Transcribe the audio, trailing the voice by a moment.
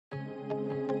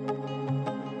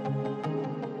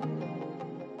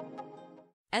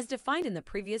As defined in the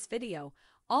previous video,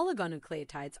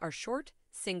 oligonucleotides are short,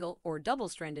 single, or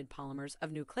double-stranded polymers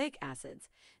of nucleic acids,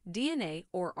 DNA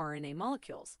or RNA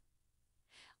molecules.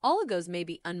 Oligos may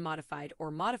be unmodified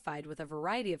or modified with a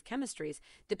variety of chemistries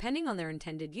depending on their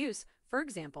intended use. For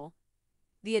example,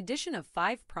 the addition of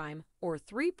 5' or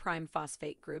 3'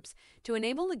 phosphate groups to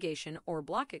enable ligation or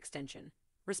block extension,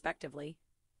 respectively.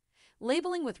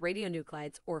 Labeling with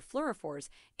radionuclides or fluorophores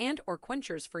and/or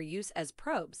quenchers for use as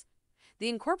probes. The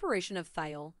incorporation of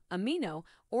thiol, amino,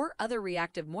 or other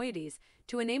reactive moieties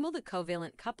to enable the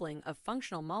covalent coupling of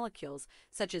functional molecules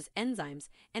such as enzymes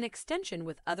and extension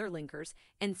with other linkers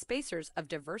and spacers of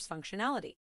diverse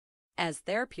functionality. As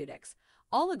therapeutics,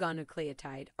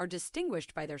 oligonucleotide are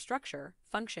distinguished by their structure,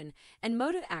 function, and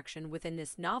mode of action within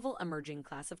this novel emerging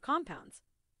class of compounds.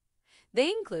 They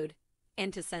include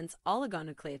antisense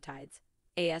oligonucleotides,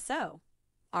 ASO,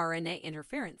 RNA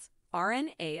interference,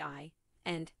 RNAi,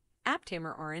 and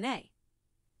aptamer RNA.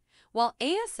 While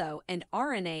ASO and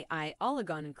RNAi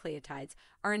oligonucleotides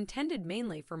are intended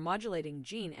mainly for modulating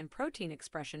gene and protein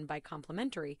expression by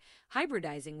complementary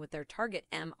hybridizing with their target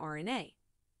mRNA,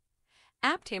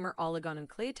 aptamer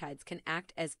oligonucleotides can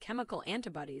act as chemical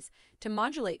antibodies to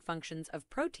modulate functions of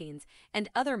proteins and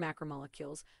other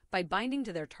macromolecules by binding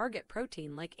to their target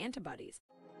protein like antibodies.